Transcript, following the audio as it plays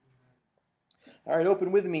All right,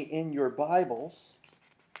 open with me in your Bibles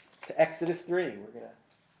to Exodus 3. We're going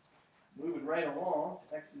to move it right along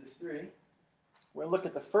to Exodus 3. We're going to look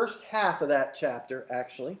at the first half of that chapter,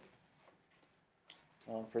 actually,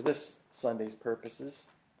 for this Sunday's purposes.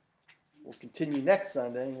 We'll continue next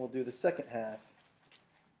Sunday, and we'll do the second half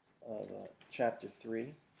of chapter 3.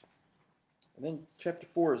 And then chapter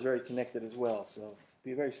 4 is very connected as well, so it'll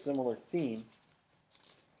be a very similar theme,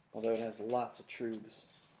 although it has lots of truths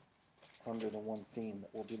under the one theme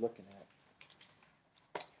that we'll be looking at.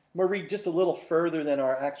 I'm going to read just a little further than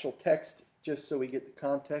our actual text, just so we get the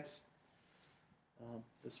context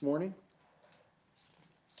this morning.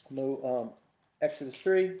 Exodus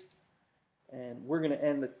 3, and we're going to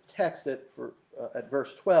end the text at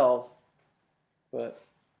verse 12, but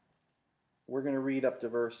we're going to read up to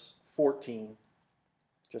verse 14,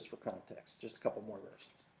 just for context, just a couple more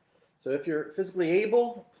verses. So if you're physically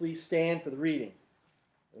able, please stand for the reading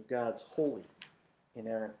of God's holy,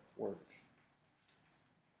 inerrant word.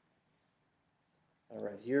 All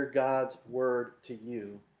right, hear God's word to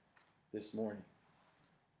you this morning.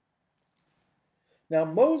 Now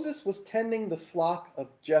Moses was tending the flock of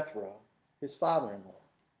Jethro, his father-in-law,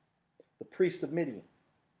 the priest of Midian.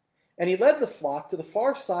 And he led the flock to the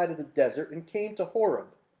far side of the desert and came to Horeb,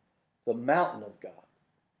 the mountain of God.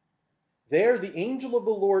 There the angel of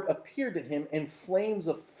the Lord appeared to him in flames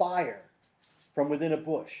of fire from within a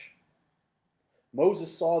bush.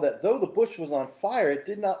 Moses saw that though the bush was on fire, it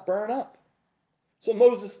did not burn up. So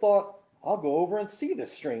Moses thought, I'll go over and see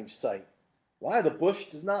this strange sight, why the bush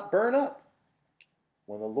does not burn up.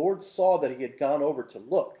 When the Lord saw that he had gone over to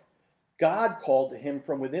look, God called to him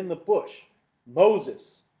from within the bush,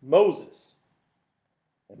 Moses, Moses.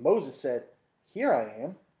 And Moses said, Here I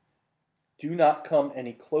am. Do not come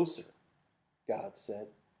any closer, God said.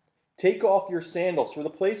 Take off your sandals, for the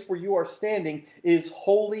place where you are standing is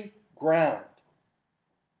holy ground.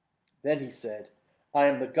 Then he said, I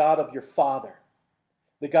am the God of your father,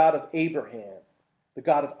 the God of Abraham, the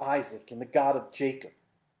God of Isaac, and the God of Jacob.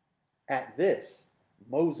 At this,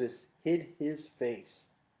 Moses hid his face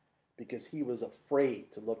because he was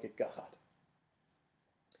afraid to look at God.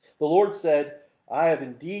 The Lord said, I have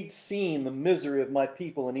indeed seen the misery of my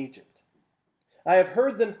people in Egypt. I have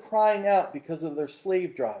heard them crying out because of their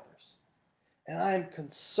slave drivers, and I am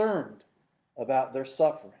concerned about their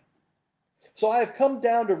suffering. So I have come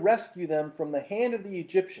down to rescue them from the hand of the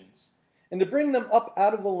Egyptians, and to bring them up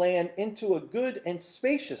out of the land into a good and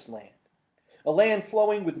spacious land, a land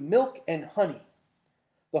flowing with milk and honey,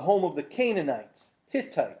 the home of the Canaanites,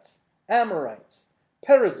 Hittites, Amorites,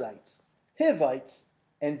 Perizzites, Hivites,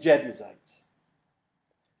 and Jebusites.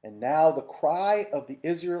 And now the cry of the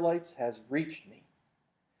Israelites has reached me,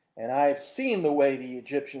 and I have seen the way the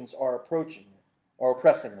Egyptians are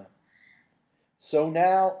oppressing them. So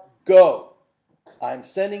now go. I am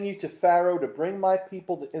sending you to Pharaoh to bring my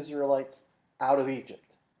people, the Israelites, out of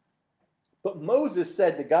Egypt. But Moses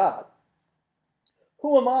said to God,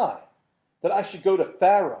 Who am I that I should go to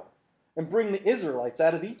Pharaoh and bring the Israelites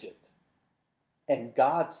out of Egypt? And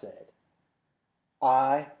God said,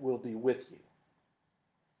 I will be with you.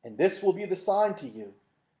 And this will be the sign to you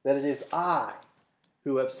that it is I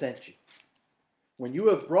who have sent you. When you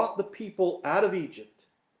have brought the people out of Egypt,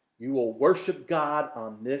 you will worship God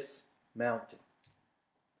on this mountain.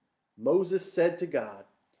 Moses said to God,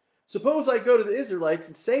 Suppose I go to the Israelites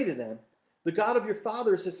and say to them, The God of your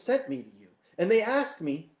fathers has sent me to you. And they ask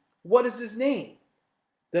me, What is his name?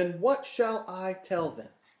 Then what shall I tell them?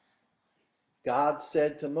 God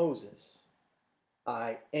said to Moses,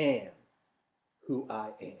 I am who I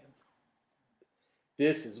am.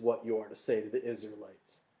 This is what you are to say to the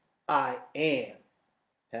Israelites. I am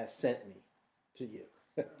has sent me to you.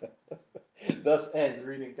 Thus ends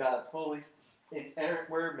reading God's holy, inerrant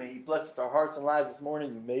word. May he bless our hearts and lives this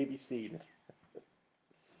morning. You may be seated.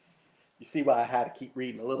 You see why I had to keep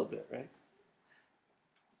reading a little bit, right?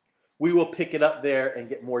 We will pick it up there and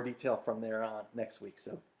get more detail from there on next week.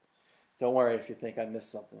 So don't worry if you think I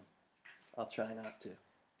missed something. I'll try not to.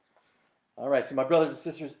 All right, so my brothers and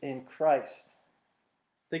sisters in Christ,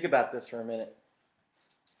 think about this for a minute.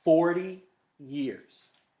 40 years.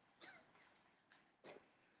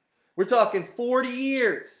 We're talking 40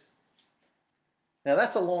 years. Now,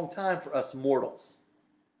 that's a long time for us mortals.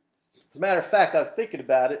 As a matter of fact, I was thinking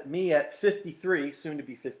about it. Me at 53, soon to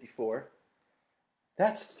be 54,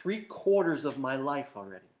 that's 3/4 of my life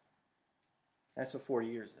already. That's what 40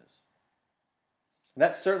 years is. And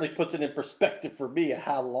that certainly puts it in perspective for me of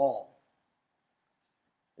how long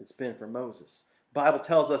it's been for Moses. The Bible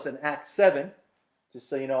tells us in Acts 7, just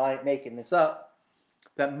so you know I ain't making this up,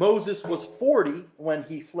 that Moses was 40 when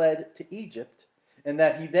he fled to Egypt, and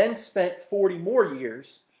that he then spent 40 more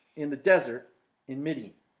years in the desert in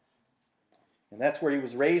Midian. And that's where he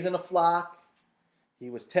was raising a flock. He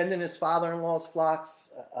was tending his father-in-law's flocks.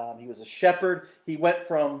 He was a shepherd. He went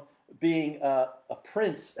from being a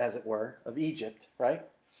prince, as it were, of Egypt, right?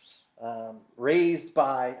 Raised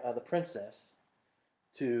by the princess,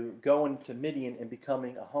 to going to Midian and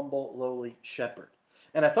becoming a humble, lowly shepherd.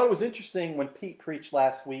 And I thought it was interesting when Pete preached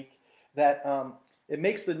last week that it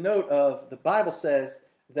makes the note of, the Bible says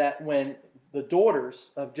that when the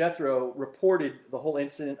daughters of Jethro reported the whole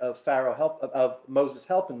incident of of Moses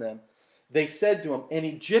helping them, they said to him, "An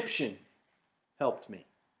Egyptian helped me."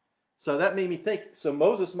 So that made me think, so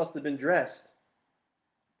Moses must have been dressed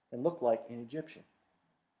and looked like an Egyptian.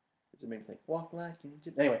 It made me think, walk like an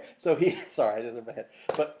Egyptian. Anyway, so sorry, I just in my head.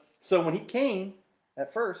 But so when he came,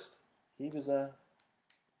 at first, he was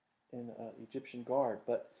in Egyptian garb.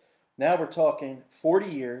 But now we're talking 40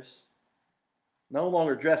 years, no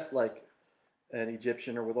longer dressed like an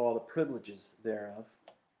Egyptian or with all the privileges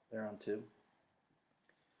thereunto.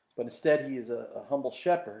 But instead he is a humble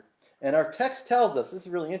shepherd. And our text tells us, this is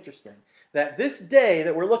really interesting, that this day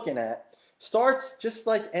that we're looking at starts just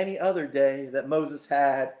like any other day that Moses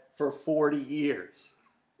had for 40 years.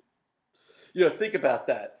 You know, think about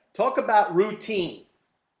that. Talk about routine,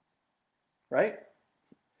 right?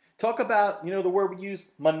 Talk about, the word we use,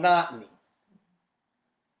 monotony.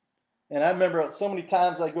 And I remember so many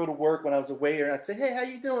times I go to work when I was a waiter, and I'd say, "Hey, how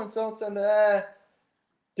you doing? So-and-so."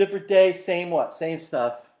 Different day, same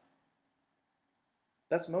stuff.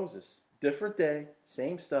 That's Moses. Different day,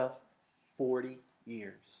 same stuff, 40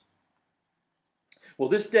 years. Well,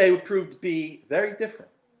 this day would prove to be very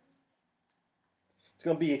different. It's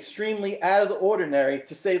going to be extremely out of the ordinary,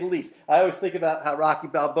 to say the least. I always think about how Rocky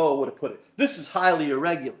Balboa would have put it. This is highly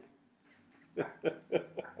irregular.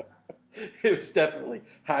 It was definitely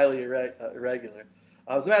highly irregular.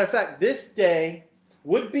 As a matter of fact, this day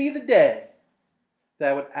would be the day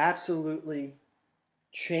that would absolutely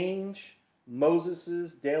change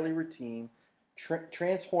Moses' daily routine,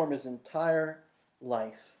 transform his entire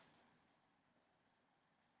life.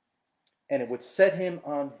 And it would set him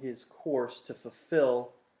on his course to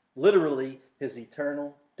fulfill, literally, his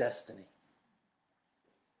eternal destiny.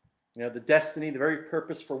 The destiny, the very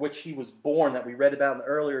purpose for which he was born that we read about in the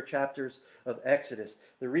earlier chapters of Exodus.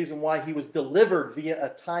 The reason why he was delivered via a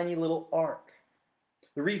tiny little ark.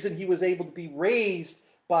 The reason he was able to be raised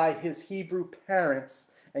by his Hebrew parents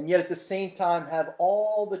and yet at the same time have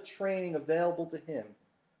all the training available to him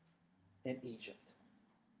in Egypt.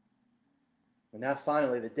 And now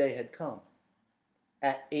finally the day had come.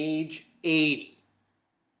 At age 80.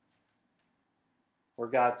 Where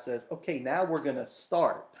God says, okay, now we're going to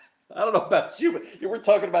start. I don't know about you, but we're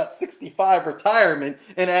talking about 65 retirement.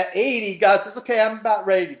 And at 80, God says, okay, I'm about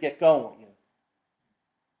ready to get going.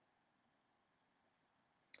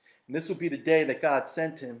 And this will be the day that God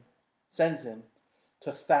sends him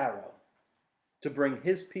to Pharaoh to bring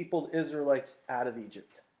his people, the Israelites, out of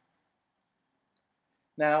Egypt.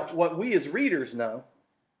 Now, what we as readers know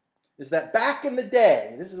is that back in the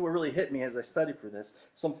day, this is what really hit me as I studied for this,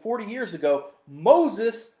 some 40 years ago,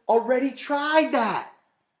 Moses already tried that.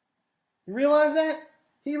 You realize that?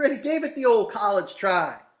 He already gave it the old college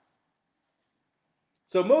try.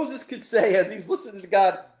 So Moses could say, as he's listening to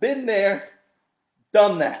God, been there,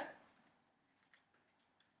 done that.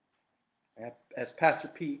 As Pastor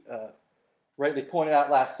Pete rightly pointed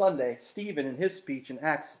out last Sunday, Stephen in his speech in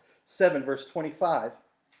Acts 7, verse 25,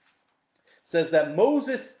 says that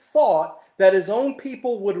Moses thought that his own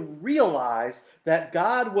people would realize that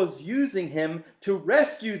God was using him to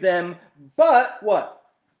rescue them, but what?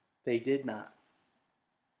 They did not.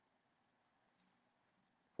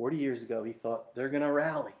 40 years ago, he thought, they're going to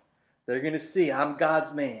rally. They're going to see I'm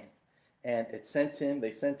God's man. And they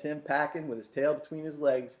sent him packing with his tail between his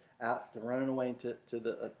legs out to running away into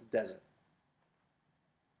the desert.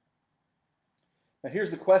 Now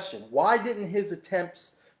here's the question. Why didn't his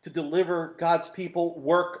attempts to deliver God's people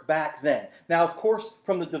work back then? Now, of course,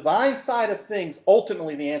 from the divine side of things,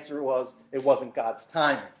 ultimately the answer was it wasn't God's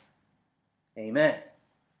timing. Amen.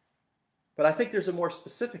 But I think there's a more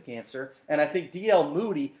specific answer, and I think D.L.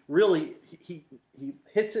 Moody really, he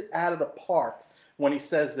hits it out of the park when he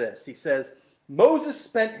says this. He says, Moses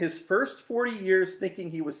spent his first 40 years thinking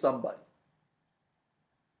he was somebody.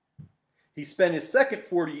 He spent his second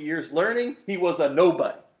 40 years learning he was a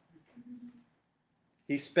nobody.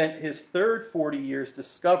 He spent his third 40 years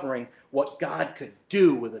discovering what God could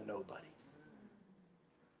do with a nobody.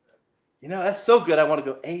 That's so good. I want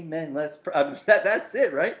to go, amen. That's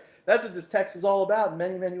it, right? That's what this text is all about in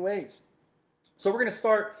many, many ways. So we're going to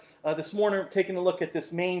start this morning taking a look at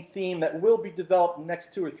this main theme that will be developed in the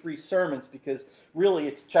next 2 or 3 sermons, because really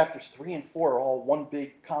it's chapters 3 and 4 are all one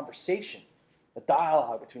big conversation, a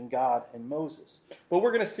dialogue between God and Moses. But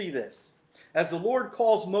we're going to see this. As the Lord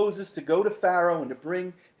calls Moses to go to Pharaoh and to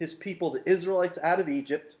bring his people, the Israelites, out of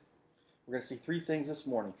Egypt, we're going to see 3 things this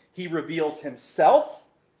morning. He reveals himself,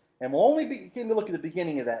 and we'll only begin to look at the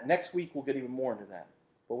beginning of that. Next week we'll get even more into that,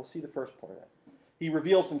 but we'll see the first part of that. He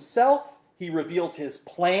reveals himself, he reveals his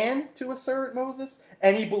plan to his servant Moses,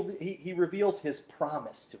 and he reveals his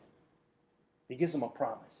promise to him. He gives him a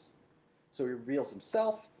promise. So he reveals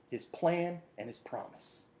himself, his plan, and his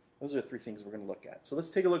promise. Those are the 3 things we're going to look at. So let's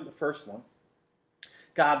take a look at the first one.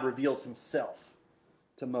 God reveals himself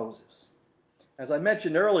to Moses. As I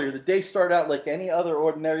mentioned earlier, the day started out like any other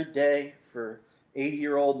ordinary day for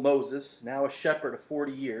 80-year-old Moses, now a shepherd of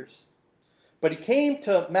 40 years. But he came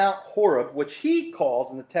to Mount Horeb, which he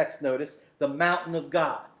calls, in the text notice, the mountain of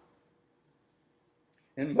God.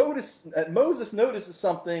 And Moses notices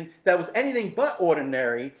something that was anything but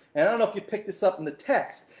ordinary, and I don't know if you picked this up in the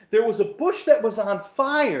text. There was a bush that was on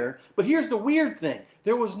fire, but here's the weird thing.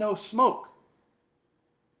 There was no smoke.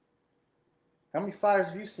 How many fires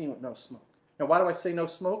have you seen with no smoke? Now, why do I say no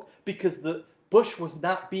smoke? Because the bush was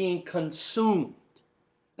not being consumed.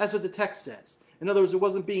 That's what the text says. In other words, it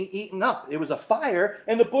wasn't being eaten up. It was a fire,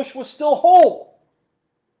 and the bush was still whole.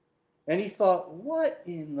 And he thought, what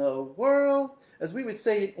in the world? As we would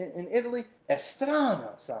say in Italy, è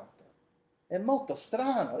strano, santo. È molto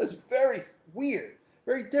strano. It's very weird,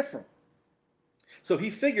 very different. So he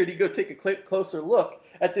figured he'd go take a closer look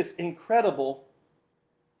at this incredible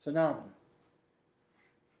phenomenon.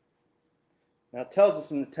 Now it tells us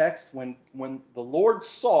in the text, when the Lord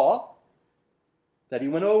saw that he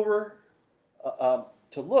went over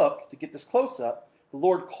to look, to get this close up, the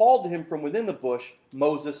Lord called to him from within the bush,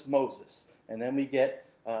 Moses, Moses. And then we get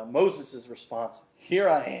Moses' response, here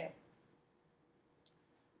I am.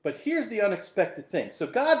 But here's the unexpected thing. So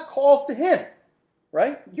God calls to him,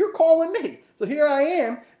 right? You're calling me. So here I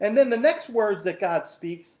am. And then the next words that God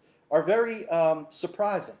speaks are very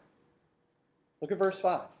surprising. Look at verse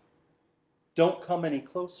 5. Don't come any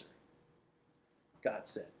closer, God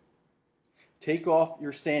said. Take off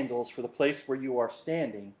your sandals, for the place where you are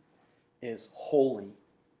standing is holy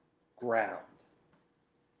ground.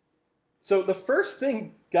 So the first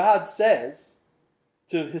thing God says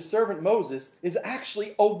to his servant Moses is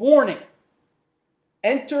actually a warning.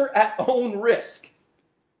 Enter at own risk.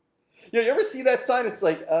 You ever see that sign? It's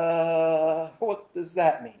like, what does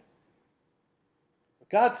that mean? What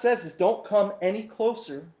God says is don't come any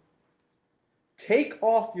closer. Take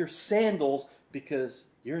off your sandals because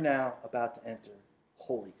you're now about to enter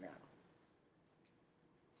holy ground.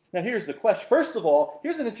 Now here's the question. First of all,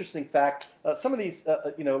 here's an interesting fact. Some of these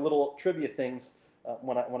little trivia things,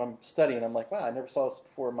 when I'm studying, I'm like, wow, I never saw this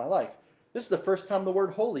before in my life. This is the first time the word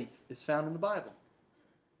holy is found in the Bible.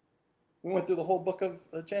 We went through the whole book of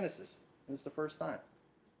Genesis, and it's the first time.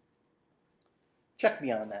 Check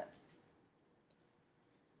me on that.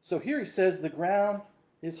 So here he says the ground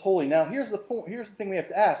is holy. Now here's the point. Here's the thing we have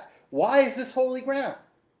to ask. Why is this holy ground?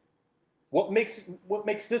 What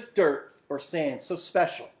makes this dirt or sand so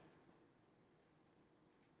special?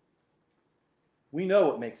 We know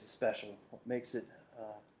what makes it special. What makes it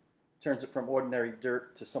turns it from ordinary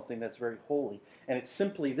dirt to something that's very holy. And it's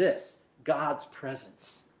simply this: God's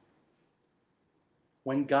presence.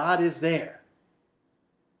 When God is there,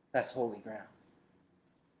 that's holy ground.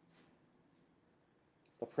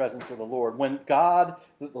 The presence of the Lord. When God,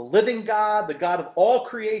 the living God, the God of all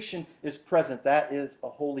creation, is present, that is a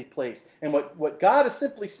holy place. And what God is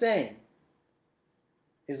simply saying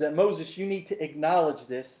is that, Moses, you need to acknowledge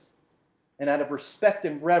this, and out of respect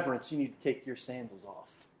and reverence, you need to take your sandals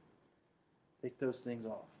off. Take those things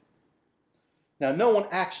off. Now, no one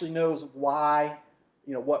actually knows why,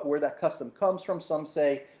 where that custom comes from. Some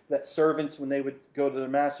say that servants, when they would go to their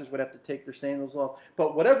masters, would have to take their sandals off.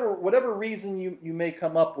 But whatever reason you may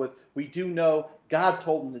come up with, we do know God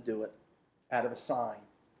told them to do it out of a sign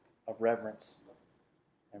of reverence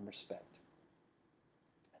and respect.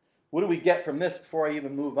 What do we get from this before I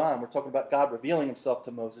even move on? We're talking about God revealing himself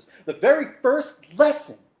to Moses. The very first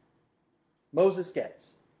lesson Moses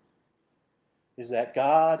gets is that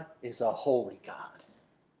God is a holy God.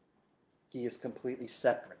 He is completely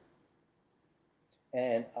separate.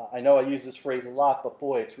 And I know I use this phrase a lot, but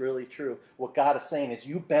boy, it's really true. What God is saying is,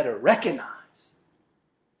 you better recognize,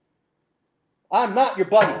 I'm not your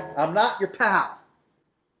buddy. I'm not your pal.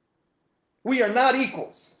 We are not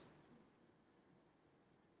equals.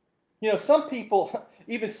 Some people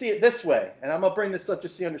even see it this way, and I'm going to bring this up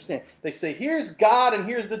just so you understand. They say, here's God and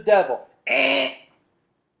here's the devil.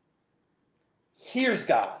 here's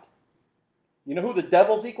God. You know who the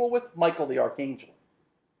devil's equal with? Michael the archangel,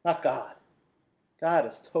 not God. God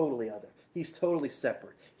is totally other. He's totally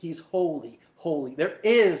separate. He's holy, holy. There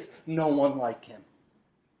is no one like him.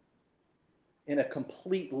 In a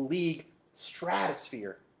complete league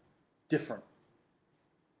stratosphere different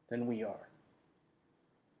than we are.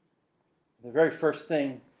 The very first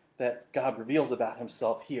thing that God reveals about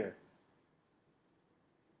himself here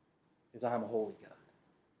is, I'm a holy God.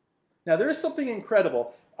 Now, there is something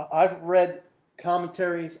incredible. I've read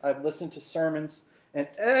commentaries, I've listened to sermons, and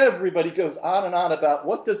everybody goes on and on about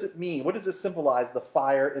what does it mean? What does it symbolize, the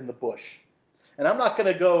fire in the bush? And I'm not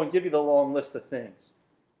going to go and give you the long list of things.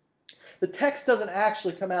 The text doesn't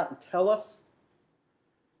actually come out and tell us,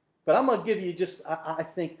 but I'm going to give you just, I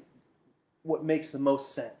think, what makes the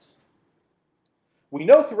most sense. We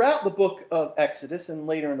know throughout the book of Exodus and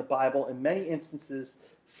later in the Bible, in many instances,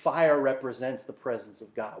 fire represents the presence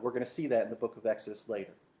of God. We're going to see that in the book of Exodus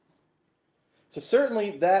later. So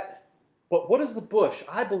certainly that, but what is the bush?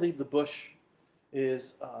 I believe the bush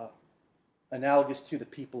is analogous to the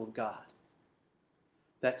people of God.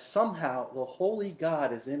 That somehow the holy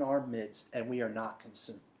God is in our midst and we are not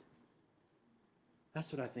consumed.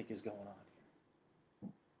 That's what I think is going on here.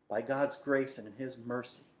 By God's grace and in his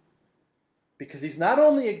mercy. Because he's not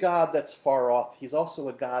only a God that's far off, he's also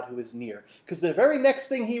a God who is near. Because the very next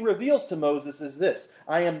thing he reveals to Moses is this: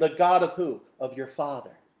 I am the God of who? Of your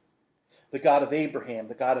father. The God of Abraham,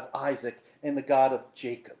 the God of Isaac, and the God of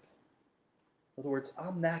Jacob. In other words,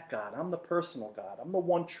 I'm that God. I'm the personal God. I'm the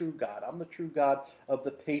one true God. I'm the true God of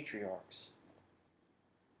the patriarchs.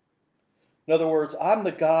 In other words, I'm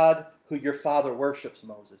the God who your father worships,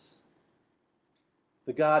 Moses.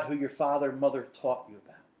 The God who your father and mother taught you about.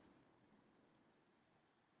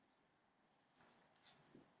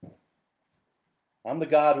 I'm the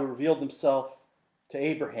God who revealed himself to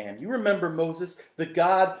Abraham. You remember Moses, the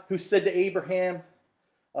God who said to Abraham,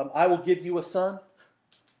 I will give you a son,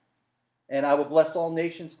 and I will bless all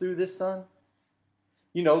nations through this son.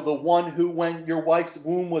 You know, the one who, when your wife's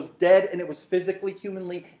womb was dead and it was physically,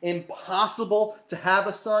 humanly impossible to have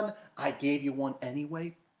a son, I gave you one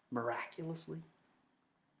anyway, miraculously.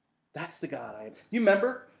 That's the God I am. You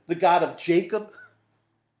remember the God of Jacob?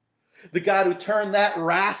 The God who turned that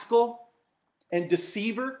rascal and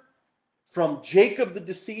deceiver from Jacob the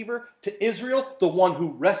deceiver to Israel, the one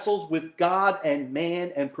who wrestles with God and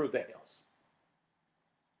man and prevails.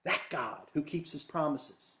 That God who keeps his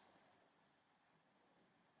promises.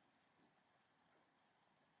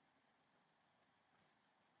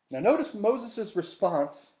 Now notice Moses'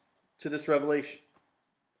 response to this revelation.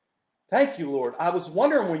 Thank you, Lord. I was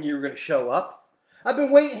wondering when you were going to show up. I've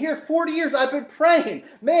been waiting here 40 years. I've been praying.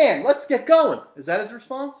 Man, let's get going. Is that his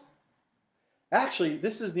response? Actually,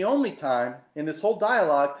 this is the only time in this whole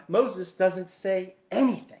dialogue Moses doesn't say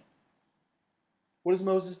anything. What does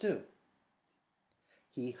Moses do?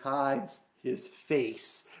 He hides his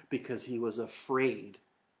face because he was afraid,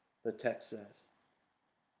 the text says.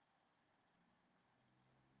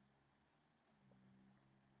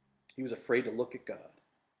 He was afraid to look at God.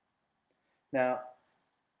 Now,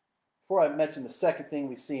 before I mention the second thing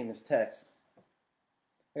we see in this text,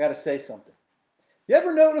 I got to say something. You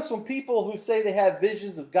ever notice when people who say they have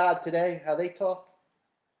visions of God today, how they talk?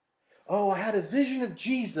 Oh, I had a vision of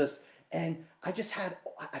Jesus and I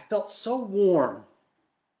felt so warm.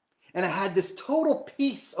 And I had this total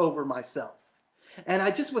peace over myself. And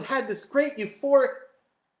I just had this great euphoric.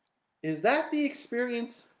 Is that the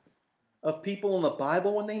experience of people in the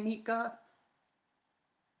Bible when they meet God?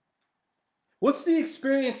 What's the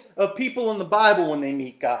experience of people in the Bible when they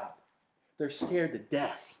meet God? They're scared to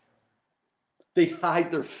death. They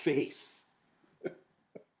hide their face.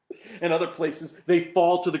 In other places, they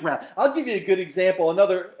fall to the ground. I'll give you a good example.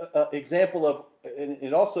 Another example of, and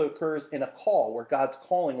it also occurs in a call where God's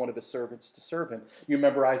calling one of his servants to serve him. You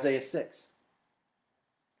remember Isaiah 6.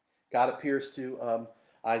 God appears to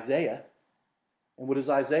Isaiah. And what does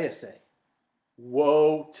Isaiah say?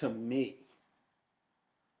 Woe to me,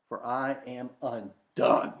 for I am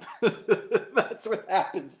undone. That's what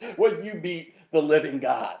happens when you meet the living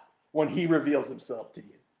God, when he reveals himself to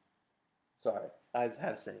you. Sorry, I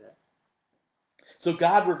had to say that. So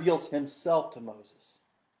God reveals himself to Moses.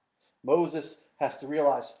 Moses has to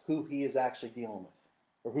realize who he is actually dealing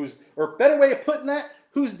with. Or a better way of putting that,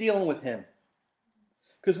 who's dealing with him.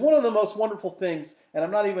 Because one of the most wonderful things, and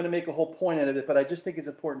I'm not even going to make a whole point out of it, but I just think it's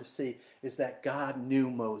important to see, is that God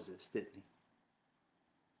knew Moses, didn't he?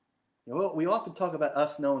 You know, we often talk about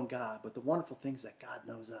us knowing God, but the wonderful thing is that God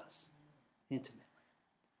knows us intimately.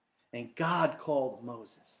 And God called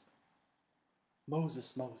Moses.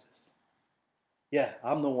 Moses, Moses. Yeah,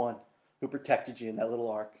 I'm the one who protected you in that little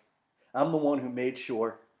ark. I'm the one who made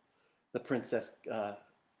sure the princess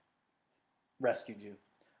rescued you.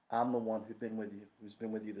 I'm the one who's been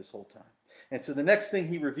with you this whole time. And so the next thing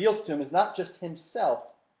he reveals to him is not just himself,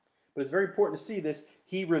 but it's very important to see this.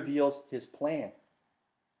 He reveals his plan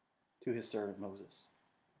to his servant Moses.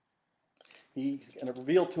 He's going to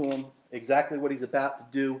reveal to him exactly what he's about to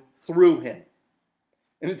do through him.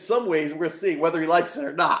 And in some ways, we're going to see whether he likes it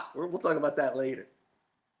or not. We'll talk about that later.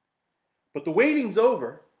 But the waiting's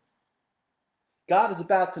over. God is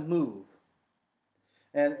about to move.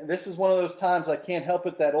 And this is one of those times I can't help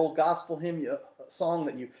it, that old gospel hymn song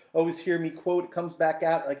that you always hear me quote. It comes back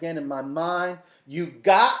out again in my mind. You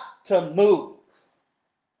got to move,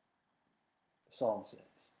 the song says.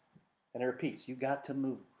 And it repeats, you got to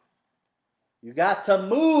move. You got to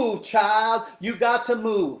move, child. You got to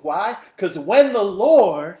move. Why? Because when the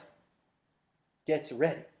Lord gets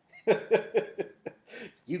ready,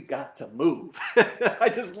 you got to move.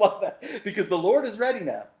 I just love that, because the Lord is ready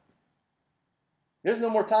now. There's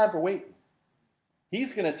no more time for waiting.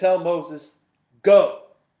 He's going to tell Moses, go.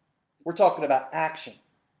 We're talking about action.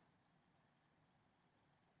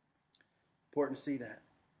 Important to see that.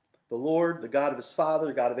 The Lord, the God of his father,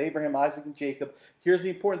 the God of Abraham, Isaac, and Jacob. Here's the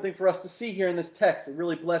important thing for us to see here in this text. It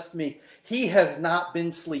really blessed me. He has not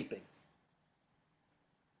been sleeping.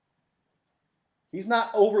 He's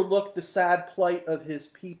not overlooked the sad plight of his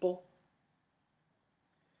people.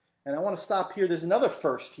 And I want to stop here. There's another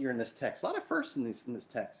first here in this text. A lot of firsts in this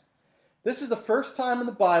text. This is the first time in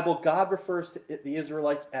the Bible God refers to the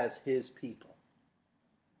Israelites as his people.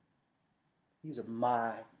 These are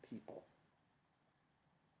my people.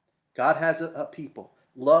 God has a people,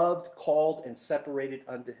 loved, called, and separated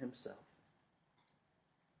unto himself.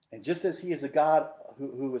 And just as he is a God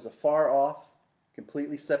who is afar off,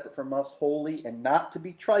 completely separate from us, holy, and not to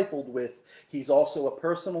be trifled with, he's also a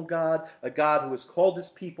personal God, a God who has called his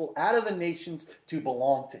people out of the nations to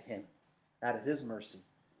belong to him, out of his mercy,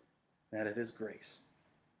 out of his grace.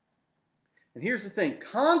 And here's the thing,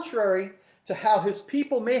 contrary to how his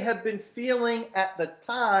people may have been feeling at the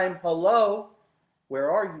time, hello, where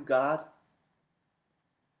are you, God?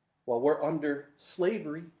 While we're under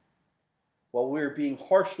slavery, while we're being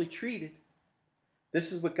harshly treated,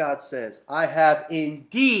 this is what God says. I have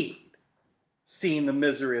indeed seen the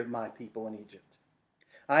misery of my people in Egypt.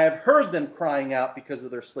 I have heard them crying out because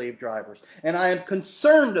of their slave drivers, and I am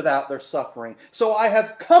concerned about their suffering. So I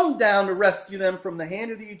have come down to rescue them from the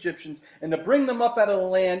hand of the Egyptians and to bring them up out of the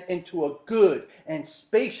land into a good and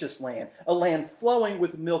spacious land, a land flowing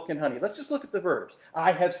with milk and honey. Let's just look at the verbs.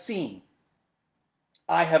 I have seen.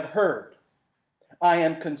 I have heard. I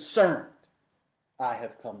am concerned. I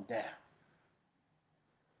have come down.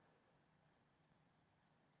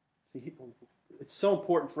 See, it's so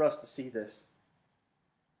important for us to see this.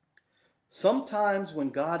 Sometimes when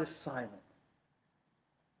God is silent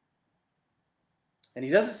and he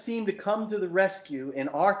doesn't seem to come to the rescue in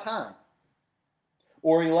our time,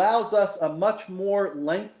 or he allows us a much more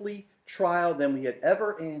lengthy trial than we had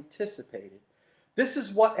ever anticipated, this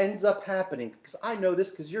is what ends up happening. Because I know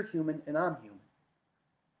this, because you're human and I'm human.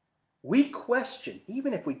 We question,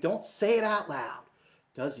 even if we don't say it out loud,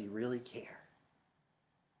 does he really care?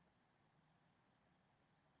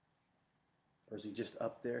 Or is he just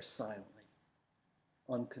up there silently,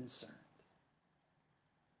 unconcerned?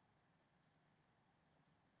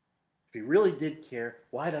 If he really did care,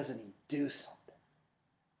 why doesn't he do something?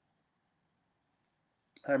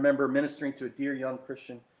 I remember ministering to a dear young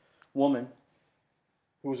Christian woman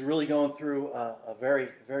who was really going through a very,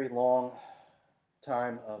 very long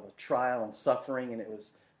time of a trial and suffering, and it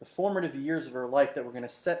was the formative years of her life that were going to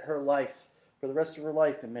set her life for the rest of her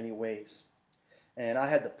life in many ways. And I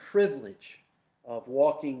had the privilege of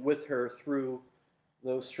walking with her through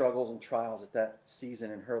those struggles and trials at that season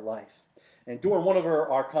in her life. And during one of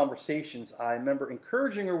our conversations, I remember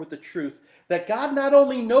encouraging her with the truth that God not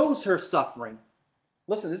only knows her suffering,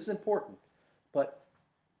 listen, this is important, but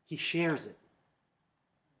he shares it.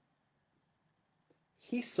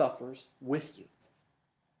 He suffers with you.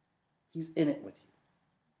 He's in it with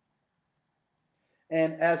you.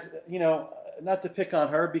 And as, you know, not to pick on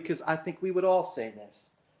her, because I think we would all say this.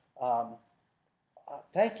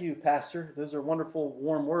 Thank you, Pastor. Those are wonderful,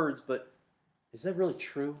 warm words, but is that really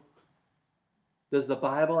true? Does the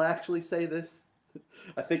Bible actually say this?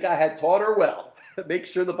 I think I had taught her well. Make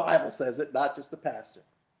sure the Bible says it, not just the pastor.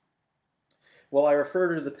 Well, I referred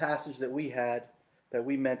her to the passage that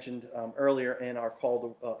we mentioned earlier in our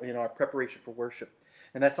call to, in our preparation for worship.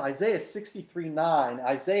 And that's Isaiah 63:9.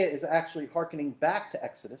 Isaiah is actually hearkening back to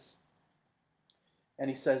Exodus. And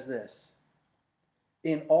he says this,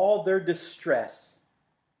 in all their distress,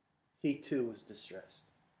 he too was distressed.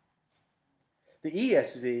 The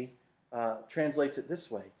ESV translates it this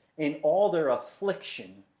way: in all their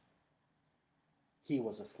affliction, he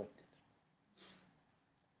was afflicted.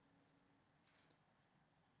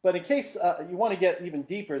 But in case you want to get even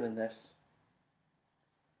deeper than this,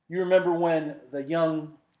 you remember when the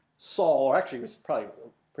young Saul, or actually he was probably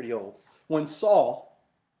pretty old, when Saul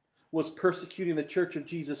was persecuting the church of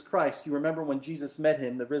Jesus Christ, you remember when Jesus met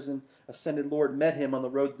him, the risen, ascended Lord met him on the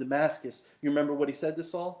road to Damascus, you remember what he said to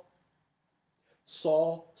Saul?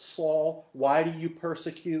 Saul, Saul, why do you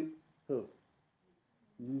persecute who?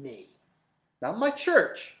 Me. Not my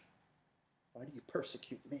church. Why do you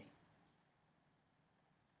persecute me?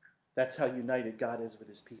 That's how united God is with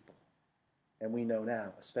his people. And we know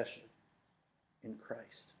now, especially in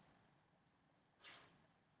Christ.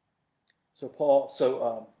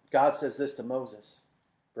 So God says this to Moses,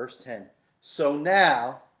 verse 10. So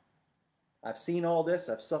now, I've seen all this,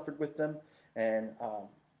 I've suffered with them, and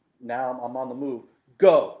now I'm on the move.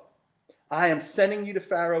 Go. I am sending you to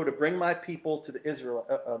Pharaoh to bring my people to the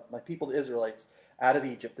Israelites out of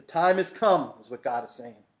Egypt. The time has come, is what God is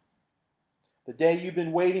saying. The day you've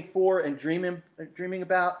been waiting for and dreaming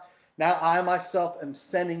about. Now I myself am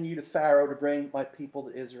sending you to Pharaoh to bring my people,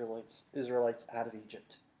 the Israelites out of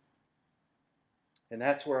Egypt. And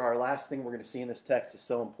that's where our last thing we're going to see in this text is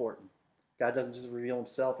so important. God doesn't just reveal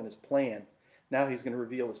himself and his plan. Now he's going to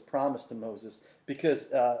reveal his promise to Moses. Because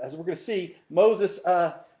as we're going to see, Moses,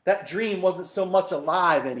 that dream wasn't so much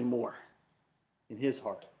alive anymore in his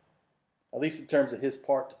heart. At least in terms of his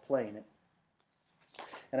part to play in it.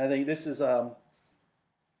 And I think this is,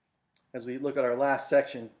 as we look at our last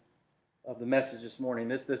section of the message this morning,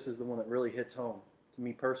 this is the one that really hits home to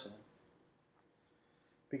me personally.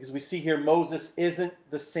 Because we see here Moses isn't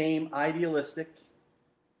the same idealistic,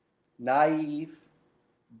 naive,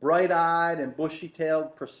 bright-eyed and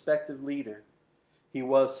bushy-tailed prospective leader he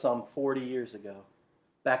was some 40 years ago.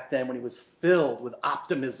 Back then when he was filled with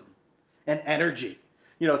optimism and energy.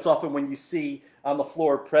 You know, it's often when you see on the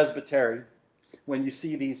floor of presbytery, when you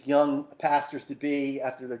see these young pastors-to-be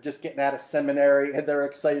after they're just getting out of seminary and they're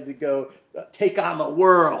excited to go take on the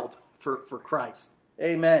world for Christ.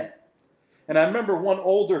 Amen. And I remember one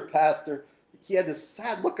older pastor, he had this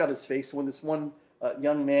sad look on his face when this one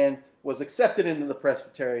young man was accepted into the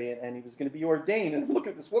presbytery and he was going to be ordained. And look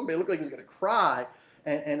at this one man, it looked like he was going to cry.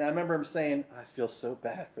 And I remember him saying, I feel so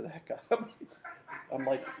bad for that guy. I'm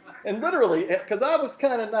like, and literally, because I was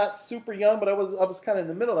kind of not super young, but I was kind of in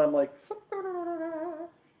the middle. I'm like,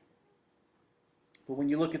 but when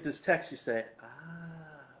you look at this text, you say,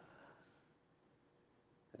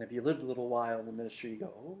 and if you lived a little while in the ministry, you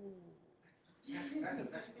go, oh.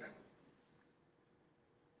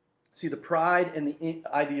 See, the pride and the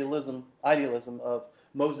idealism of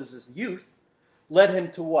Moses' youth led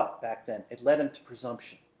him to what back then? It led him to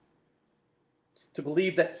presumption. To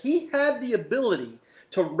believe that he had the ability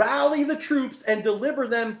to rally the troops and deliver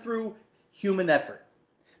them through human effort.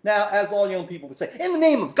 Now, as all young people would say, in the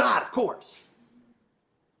name of God, of course.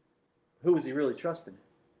 Who was he really trusting?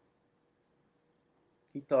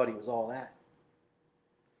 He thought he was all that.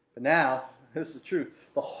 But now, this is the truth.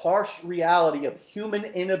 The harsh reality of human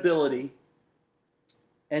inability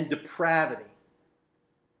and depravity,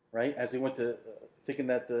 right? As he went to thinking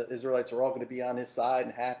that the Israelites were all going to be on his side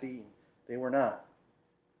and happy, they were not.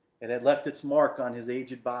 It had left its mark on his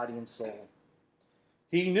aged body and soul.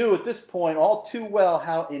 He knew at this point all too well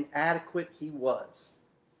how inadequate he was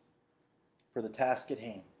for the task at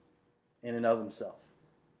hand in and of himself.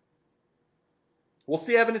 We'll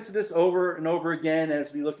see evidence of this over and over again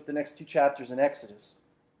as we look at the next two chapters in Exodus.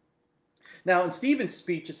 Now, in Stephen's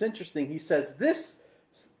speech, it's interesting. He says, this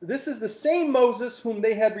is the same Moses whom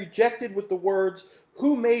they had rejected with the words,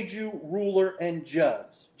 who made you ruler and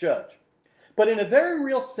judge? But in a very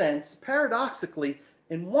real sense, paradoxically,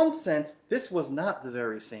 in one sense, this was not the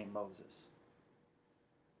very same Moses.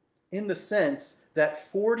 In the sense that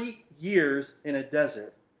 40 years in a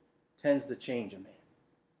desert tends to change a man.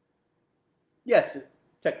 Yes, it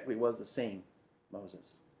technically was the same Moses,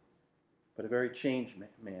 but a very changed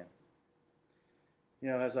man. You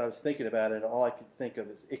know, as I was thinking about it, all I could think of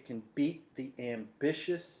is it can beat the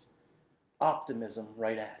ambitious optimism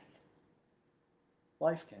right at you.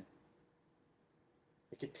 Life can.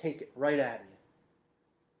 It could take it right at you.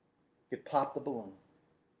 It could pop the balloon.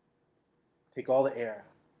 Take all the air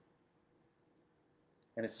out.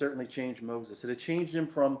 And it certainly changed Moses. It had changed him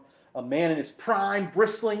from a man in his prime,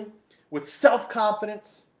 bristling with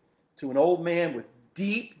self-confidence, to an old man with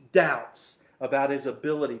deep doubts about his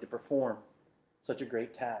ability to perform such a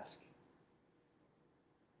great task.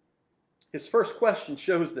 His first question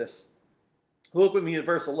shows this. Look with me at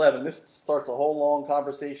verse 11. This starts a whole long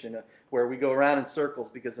conversation where we go around in circles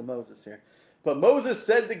because of Moses here. But Moses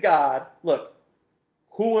said to God, look,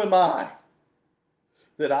 who am I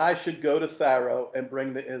that I should go to Pharaoh and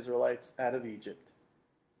bring the Israelites out of Egypt?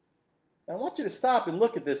 Now, I want you to stop and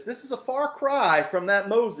look at this. This is a far cry from that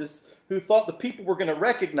Moses who thought the people were going to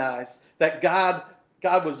recognize that God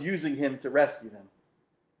was using him to rescue them.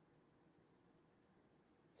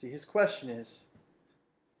 See, his question is,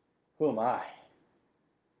 who am I?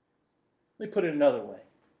 Let me put it another way.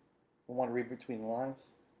 I want to read between the lines.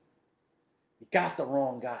 You got the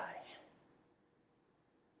wrong guy.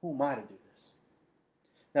 Who am I to do this?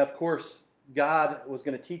 Now, of course, God was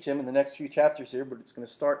going to teach him in the next few chapters here, but it's going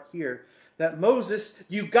to start here, that Moses,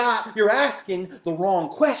 you're asking the wrong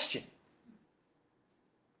question.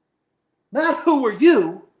 Not who are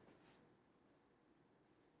you?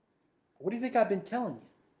 What do you think I've been telling you?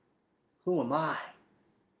 Who am I?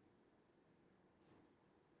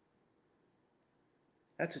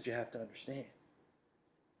 That's what you have to understand.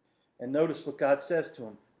 And notice what God says to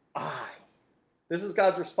him. I. This is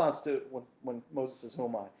God's response to when Moses says, who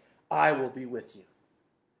am I? I will be with you.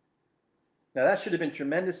 Now that should have been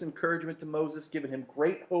tremendous encouragement to Moses, giving him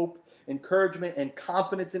great hope, encouragement, and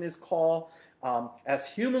confidence in his call. As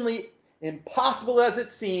humanly impossible as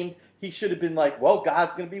it seemed, he should have been like, well,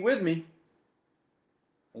 God's going to be with me.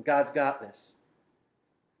 And God's got this.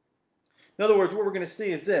 In other words, what we're going to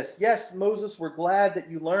see is this. Yes, Moses, we're glad that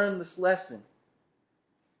you learned this lesson.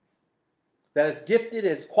 That as gifted,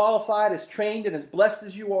 as qualified, as trained, and as blessed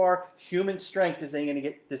as you are, human strength isn't going to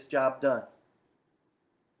get this job done.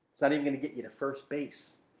 It's not even going to get you to first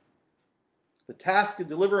base. The task of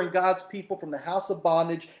delivering God's people from the house of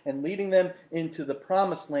bondage and leading them into the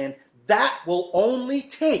promised land, that will only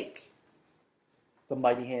take the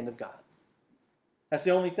mighty hand of God. That's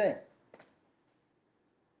the only thing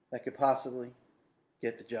that could possibly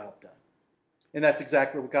get the job done. And that's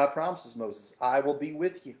exactly what God promises Moses. I will be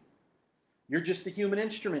with you. You're just a human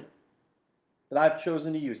instrument that I've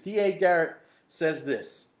chosen to use. D.A. Garrett says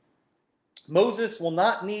this. Moses will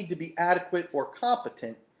not need to be adequate or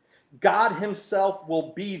competent. God himself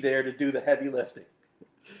will be there to do the heavy lifting.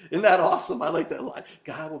 Isn't that awesome? I like that line.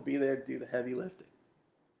 God will be there to do the heavy lifting.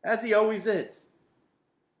 As he always is.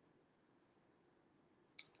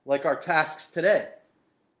 Like our tasks today.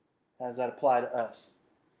 How does that apply to us?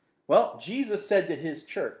 Well, Jesus said to his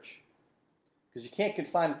church, because you can't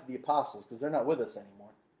confine it to the apostles because they're not with us anymore.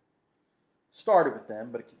 Started with them,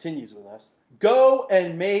 but it continues with us. Go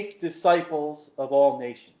and make disciples of all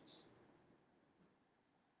nations.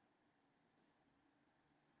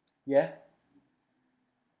 Yeah?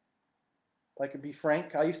 If I could be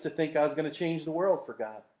frank, I used to think I was going to change the world for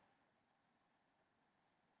God.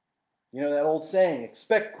 You know that old saying,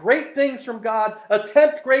 expect great things from God,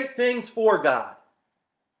 attempt great things for God.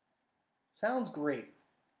 Sounds great.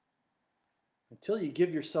 Until you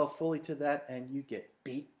give yourself fully to that and you get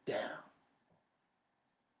beat down.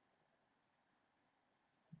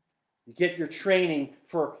 You get your training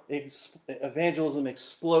for evangelism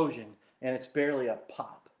explosion and it's barely a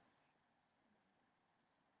pop.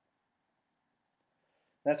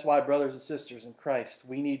 That's why, brothers and sisters in Christ,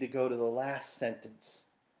 we need to go to the last sentence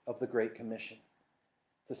of the Great Commission.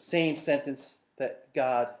 It's the same sentence that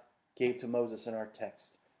God gave to Moses in our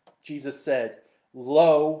text. Jesus said,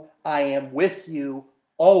 lo, I am with you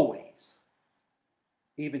always,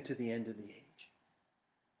 even to the end of the age.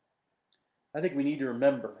 I think we need to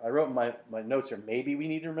remember. I wrote in my notes here, maybe we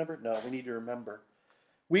need to remember. No, we need to remember.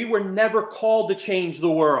 We were never called to change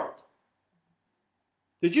the world.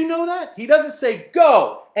 Did you know that? He doesn't say,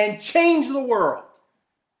 go and change the world.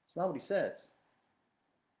 It's not what he says.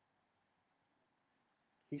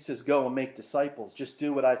 He says, go and make disciples. Just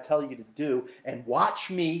do what I tell you to do. And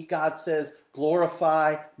watch me, God says,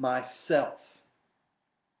 glorify myself.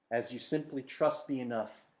 As you simply trust me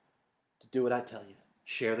enough to do what I tell you.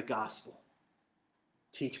 Share the gospel.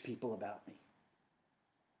 Teach people about me.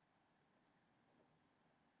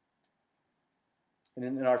 And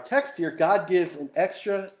in our text here, God gives an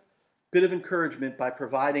extra bit of encouragement by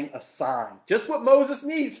providing a sign. Just what Moses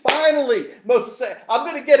needs, finally. Moses said, I'm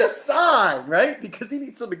going to get a sign, right? Because he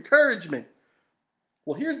needs some encouragement.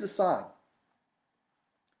 Well, here's the sign.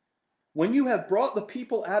 When you have brought the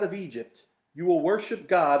people out of Egypt, you will worship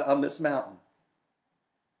God on this mountain.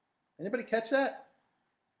 Anybody catch that?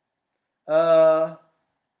 God,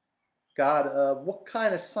 what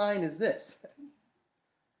kind of sign is this?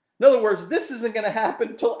 In other words, this isn't going to happen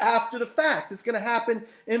until after the fact. It's going to happen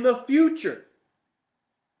in the future.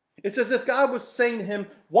 It's as if God was saying to him,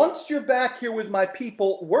 once you're back here with my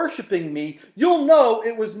people worshiping me, you'll know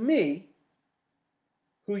it was me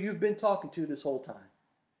who you've been talking to this whole time.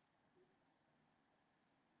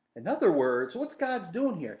 In other words, what's God's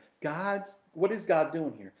doing here? What is God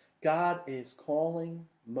doing here? God is calling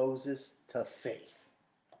Moses to faith.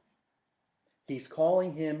 He's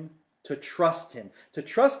calling him to trust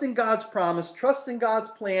in God's promise, trust in God's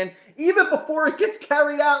plan, even before it gets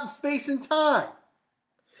carried out in space and time.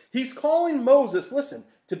 He's calling Moses, listen,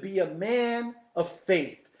 to be a man of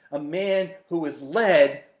faith, a man who is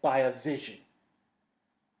led by a vision.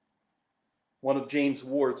 One of James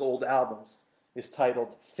Ward's old albums is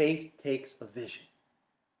titled, Faith Takes a Vision.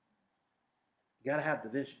 You got to have the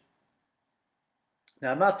vision.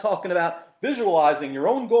 Now, I'm not talking about visualizing your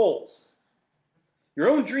own goals, your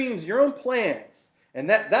own dreams, your own plans, and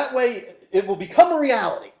that way it will become a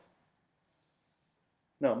reality.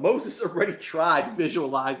 No, Moses already tried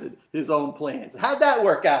visualizing his own plans. How'd that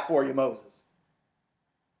work out for you, Moses?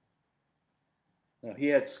 No, he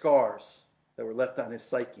had scars that were left on his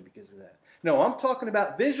psyche because of that. No, I'm talking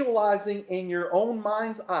about visualizing in your own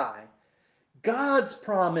mind's eye God's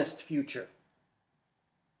promised future.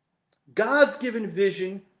 God's given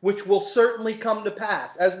vision, which will certainly come to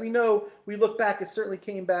pass. As we know, we look back, it certainly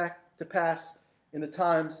came back to pass in the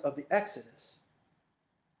times of the Exodus.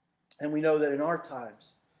 And we know that in our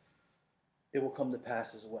times, it will come to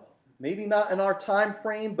pass as well. Maybe not in our time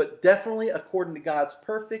frame, but definitely according to God's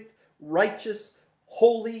perfect, righteous,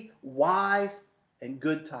 holy, wise, and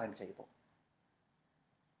good timetable.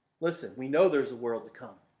 Listen, we know there's a world to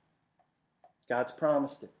come. God's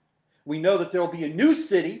promised it. We know that there will be a new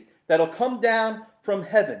city that'll come down from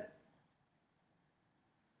heaven.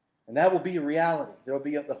 And that will be a reality. There will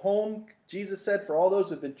be the home, Jesus said, for all those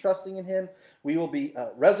who have been trusting in him. We will be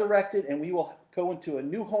resurrected, and we will go into a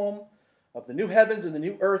new home of the new heavens and the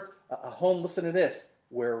new earth. A home, listen to this,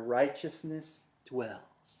 where righteousness dwells.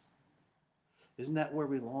 Isn't that where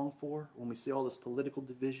we long for when we see all this political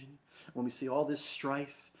division, when we see all this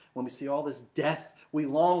strife, when we see all this death? We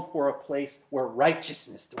long for a place where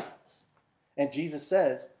righteousness dwells. And Jesus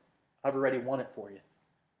says, I've already won it for you.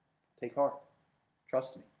 Take heart.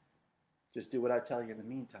 Trust me. Just do what I tell you in the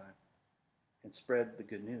meantime and spread the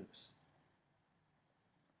good news.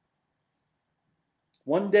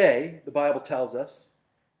 One day, the Bible tells us,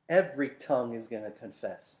 every tongue is going to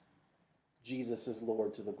confess Jesus is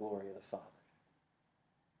Lord to the glory of the Father.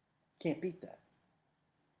 Can't beat that.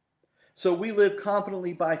 So we live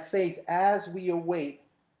confidently by faith as we await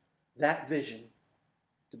that vision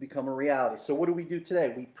to become a reality. So what do we do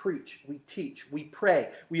today? We preach, we teach, we pray,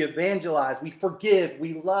 we evangelize, we forgive,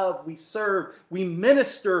 we love, we serve, we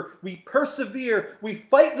minister, we persevere, we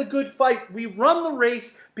fight the good fight, we run the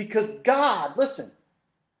race because God, listen,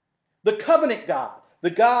 the covenant God, the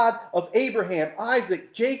God of Abraham,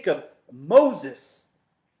 Isaac, Jacob, Moses,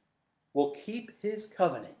 will keep his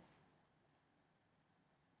covenant,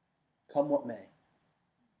 come what may.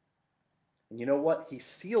 And you know what? He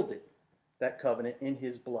sealed it, that covenant, in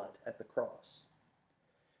his blood at the cross.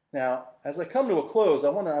 Now, as I come to a close,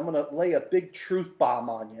 I'm going to lay a big truth bomb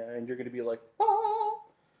on you, and you're going to be like, ah!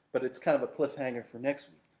 But it's kind of a cliffhanger for next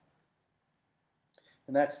week.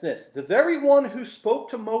 And that's this. The very one who spoke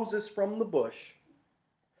to Moses from the bush,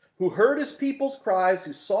 who heard his people's cries,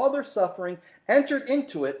 who saw their suffering, entered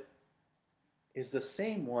into it, is the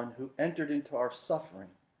same one who entered into our suffering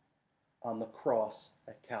on the cross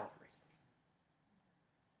at Calvary.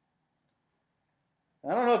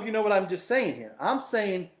 I don't know if you know what I'm just saying here. I'm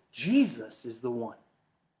saying Jesus is the one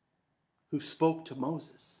who spoke to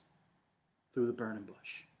Moses through the burning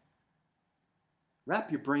bush.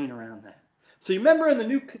 Wrap your brain around that. So you remember in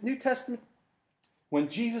the New Testament when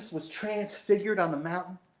Jesus was transfigured on the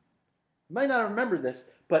mountain? You might not remember this,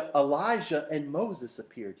 but Elijah and Moses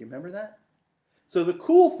appeared. You remember that? So the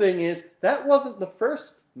cool thing is that wasn't the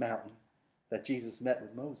first mountain that Jesus met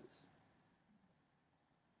with Moses.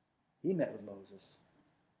 He met with Moses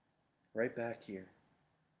right back here.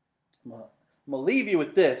 I'm going to leave you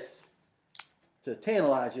with this to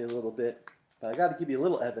tantalize you a little bit, but I got to give you a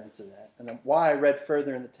little evidence of that and why I read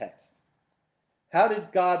further in the text. How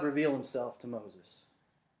did God reveal himself to Moses?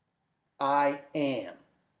 I am.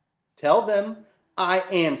 Tell them I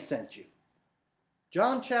am sent you.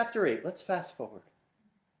 John chapter 8. Let's fast forward.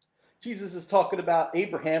 Jesus is talking about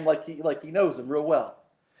Abraham like he knows him real well.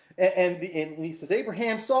 And he says,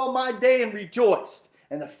 Abraham saw my day and rejoiced.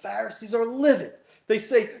 And the Pharisees are livid. They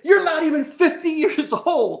say, you're not even 50 years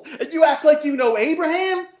old, and you act like you know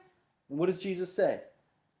Abraham? And what does Jesus say?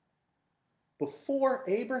 Before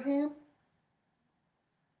Abraham,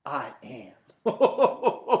 I am.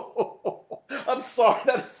 I'm sorry.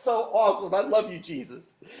 That is so awesome. I love you,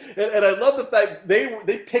 Jesus. And I love the fact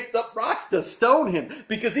they picked up rocks to stone him.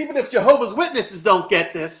 Because even if Jehovah's Witnesses don't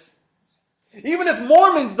get this, even if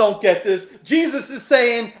Mormons don't get this, Jesus is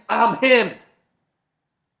saying, I'm him.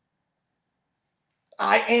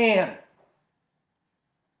 I am. Isn't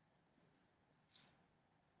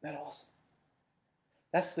that awesome?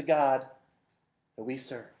 That's the God that we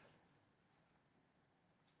serve.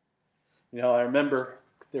 You know, I remember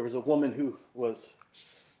there was a woman who was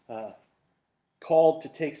called to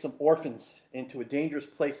take some orphans into a dangerous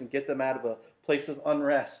place and get them out of a place of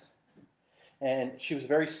unrest. And she was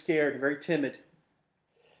very scared, very timid.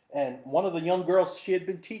 And one of the young girls she had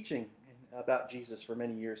been teaching about Jesus for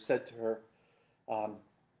many years said to her,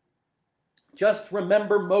 just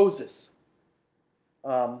remember Moses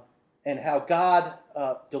and how God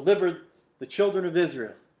delivered the children of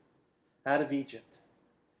Israel out of Egypt.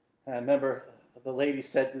 And I remember the lady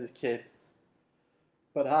said to the kid,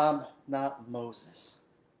 but I'm not Moses.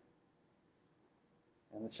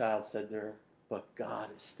 And the child said to her, but God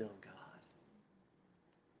is still God.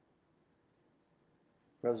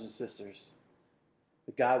 Brothers and sisters,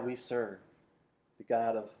 the God we serve, the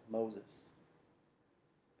God of Moses,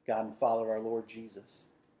 the God and Father of our Lord Jesus,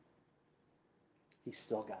 he's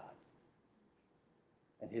still God.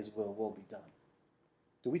 And his will be done.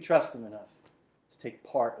 Do we trust him enough to take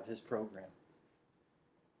part of his program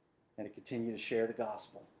and to continue to share the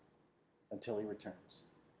gospel until he returns,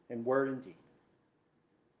 in word and deed?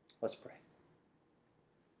 Let's pray.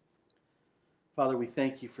 Father, we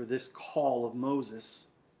thank you for this call of Moses,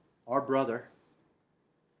 our brother,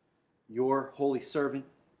 your holy servant,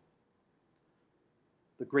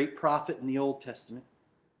 the great prophet in the Old Testament,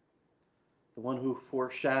 the one who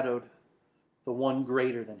foreshadowed the one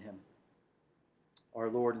greater than him, our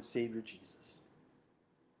Lord and Savior Jesus.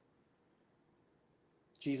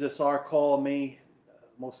 Jesus, our call may,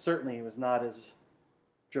 most certainly it was not as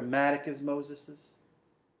dramatic as Moses's,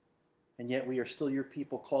 and yet we are still your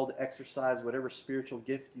people called to exercise whatever spiritual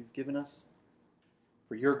gift you've given us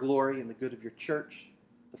for your glory and the good of your church,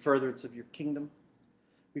 the furtherance of your kingdom.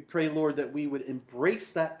 We pray, Lord, that we would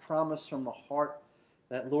embrace that promise from the heart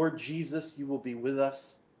that, Lord Jesus, you will be with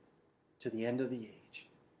us to the end of the age.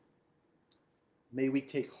 May we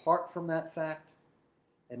take heart from that fact,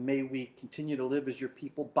 and may we continue to live as your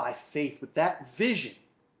people by faith with that vision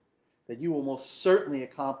that you will most certainly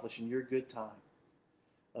accomplish in your good time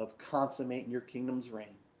of consummating your kingdom's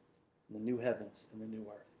reign in the new heavens and the new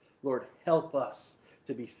earth. Lord, help us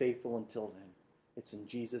to be faithful until then. It's in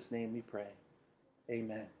Jesus' name we pray.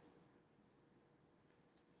 Amen.